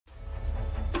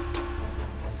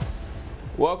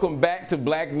Welcome back to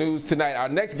Black News Tonight. Our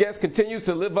next guest continues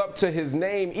to live up to his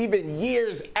name even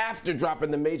years after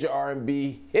dropping the major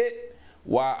R&B hit,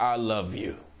 Why I Love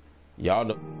You. Y'all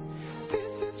know.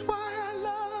 This is why I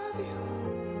love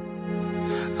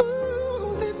you.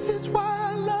 Ooh, this is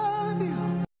why I love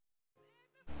you.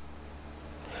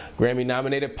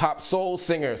 Grammy-nominated pop soul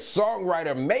singer,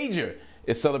 songwriter Major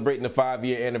is celebrating the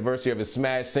 5-year anniversary of his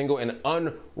smash single and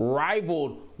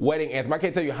unrivaled wedding anthem. I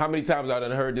can't tell you how many times I done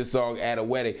heard this song at a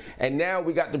wedding. And now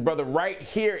we got the brother right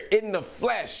here in the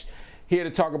flesh, here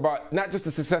to talk about not just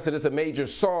the success of this Major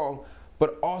song,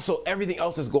 but also everything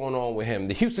else that's going on with him.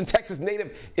 The Houston, Texas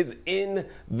native is in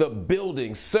the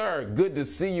building. Sir, good to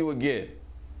see you again.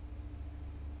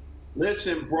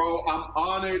 Listen, bro, I'm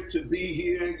honored to be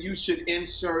here. You should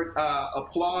insert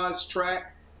applause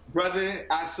track. Brother,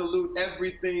 I salute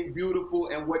everything beautiful,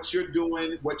 and what you're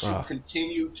doing, what you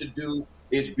continue to do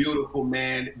is beautiful,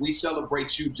 man. We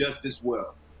celebrate you just as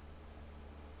well.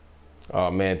 Oh,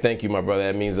 man, thank you, my brother.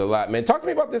 That means a lot, man. Talk to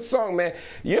me about this song, man.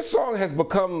 Your song has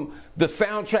become the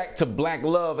soundtrack to Black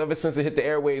love ever since it hit the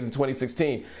airwaves in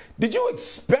 2016. Did you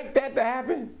expect that to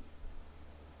happen?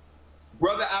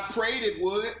 Brother, I prayed it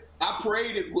would. I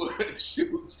prayed it would.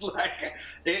 Shoot, like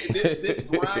this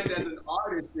grind as an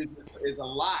artist is a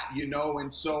lot, you know.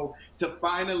 And so to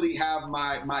finally have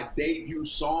my debut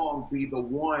song be the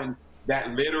one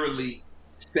that literally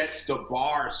sets the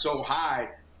bar so high.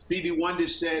 Stevie Wonder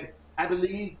said, "I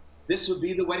believe this will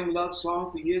be the wedding love song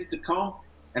for years to come."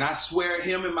 And I swear,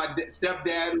 him and my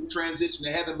stepdad, who transitioned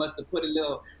to heaven, must have put a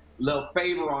little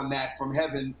favor on that from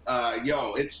heaven.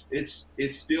 Yo, it's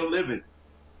still living.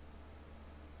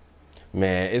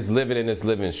 Man, it's living and it's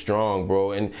living strong,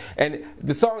 bro. And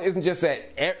the song isn't just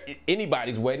at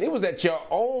anybody's wedding. It was at your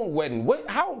own wedding.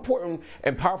 How important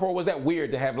and powerful was that?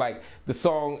 Weird to have like the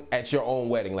song at your own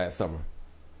wedding last summer?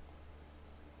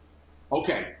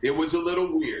 Okay, it was a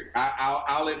little weird.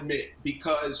 I'll admit,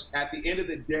 because at the end of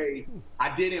the day,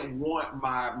 I didn't want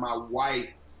my wife,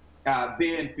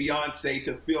 then fiance,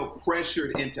 to feel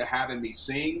pressured into having me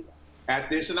sing at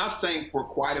this. And I've sang for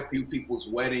quite a few people's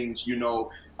weddings, you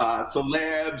know,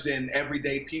 celebs and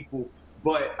everyday people.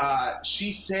 But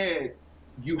she said,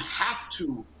 you have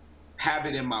to have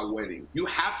it in my wedding. You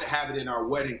have to have it in our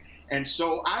wedding. And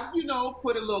so I, you know,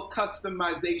 put a little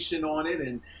customization on it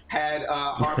and had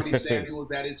Harmony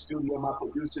Samuels at his studio, my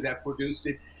producer that produced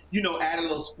it, you know, add a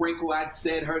little sprinkle. I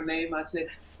said her name. I said,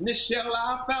 Michelle,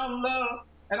 I found love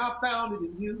and I found it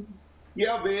in you.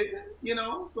 Yeah, baby. You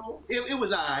know, so it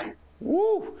was all right.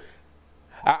 Woo.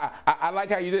 I like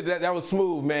how you did that. That was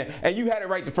smooth, man. And you had it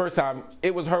right the first time.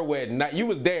 It was her wedding. Not you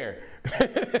was there.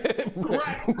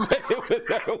 Right. It was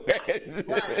her wedding.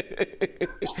 Right.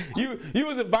 You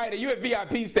was invited. You had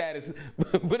VIP status,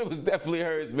 but it was definitely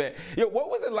hers, man. Yo, what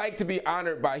was it like to be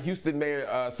honored by Houston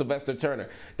Mayor Sylvester Turner?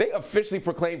 They officially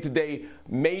proclaimed today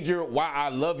Major Why I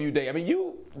Love You Day. I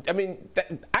mean,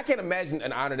 I can't imagine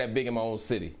an honor that big in my own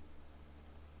city.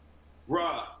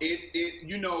 Bruh,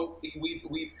 you know,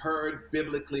 we've heard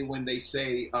biblically when they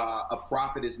say a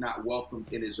prophet is not welcomed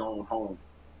in his own home.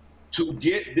 To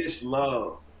get this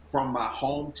love from my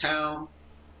hometown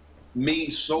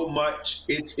means so much.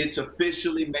 It's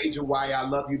officially Major Why I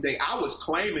Love You Day. I was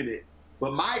claiming it,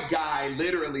 but my guy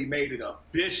literally made it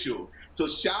official. So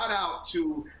shout out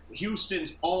to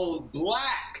Houston's own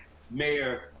Black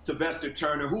Mayor Sylvester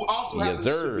Turner, who also happens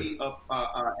to be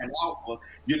an alpha.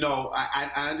 You know,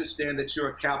 I understand that you're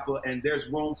a Kappa and there's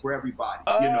room for everybody,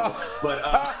 you know, but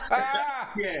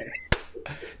yeah.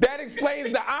 That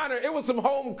explains the honor. It was some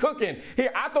home cooking.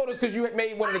 Here, I thought it was because you had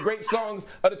made one of the great songs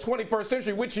of the 21st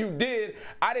century, which you did.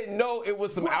 I didn't know it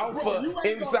was some alpha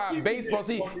inside baseball.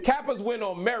 See, Kappas win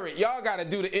on merit. Y'all got to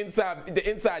do the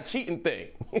inside cheating thing.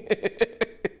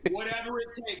 Whatever it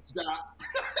takes, Doc.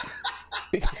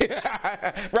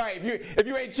 Right. If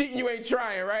you ain't cheating, you ain't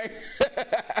trying, right?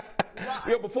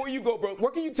 Yo, before you go, bro,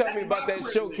 what can you tell me about that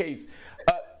showcase?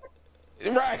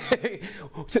 Right.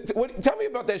 Tell me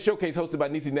about that showcase hosted by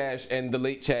Niecy Nash and the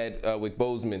late Chadwick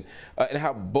Boseman, and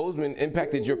how Boseman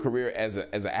impacted your career as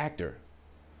an actor.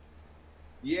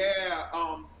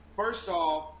 Yeah. First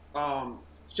off,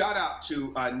 shout out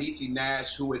to Niecy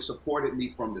Nash, who has supported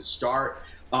me from the start.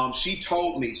 She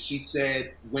told me, she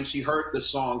said, when she heard the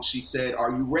song, she said,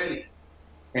 "Are you ready?"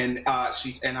 And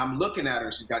I'm looking at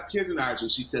her. She's got tears in her eyes,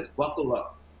 and she says, "Buckle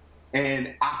up."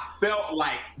 And I felt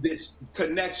like this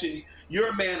connection. You're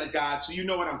a man of God, so you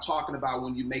know what I'm talking about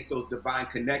when you make those divine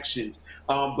connections.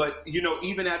 But, you know,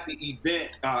 even at the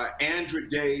event, Andra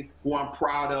Day, who I'm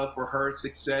proud of for her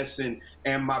success, and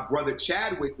my brother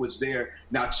Chadwick was there.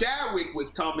 Now, Chadwick was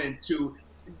coming to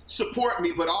support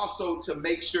me, but also to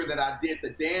make sure that I did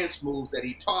the dance moves that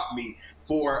he taught me.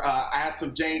 I had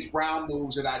some James Brown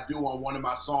moves that I do on one of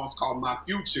my songs called My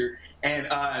Future. And,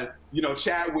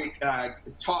 Chadwick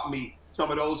taught me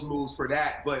some of those moves for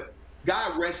that. But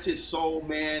God rest his soul,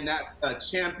 man. That's a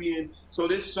champion. So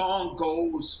this song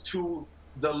goes to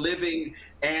the living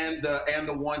and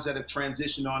the ones that have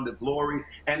transitioned on to glory.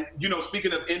 And,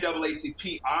 speaking of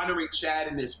NAACP, honoring Chad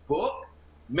in this book,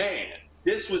 man,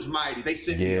 this was mighty. They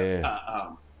sent me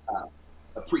a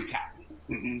pre-copy.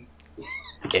 Mm-hmm.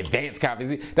 Advanced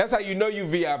copies. That's how you know you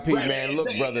VIP, right, man.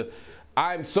 Look, brother,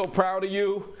 I'm so proud of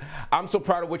you. I'm so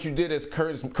proud of what you did as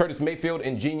Curtis Mayfield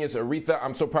in Genius Aretha.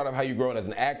 I'm so proud of how you've grown as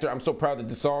an actor. I'm so proud that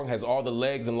this song has all the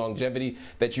legs and longevity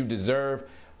that you deserve.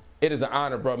 It is an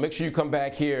honor, bro. Make sure you come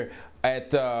back here at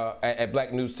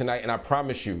Black News Tonight, and I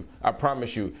promise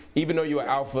you, even though you're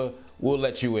alpha, we'll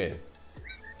let you in.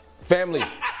 Family,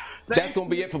 that's going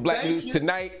to be it for Black News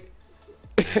Tonight.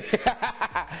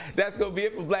 That's going to be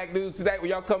it for Black News Tonight. When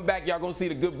y'all come back, y'all going to see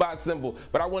the goodbye symbol.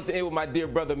 But I want to end with my dear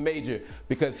brother Major,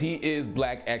 because he is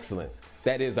black excellence.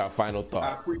 That is our final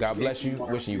thought. God bless you.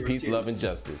 Wishing you peace, love, and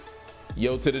justice.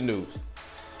 Yo to the news.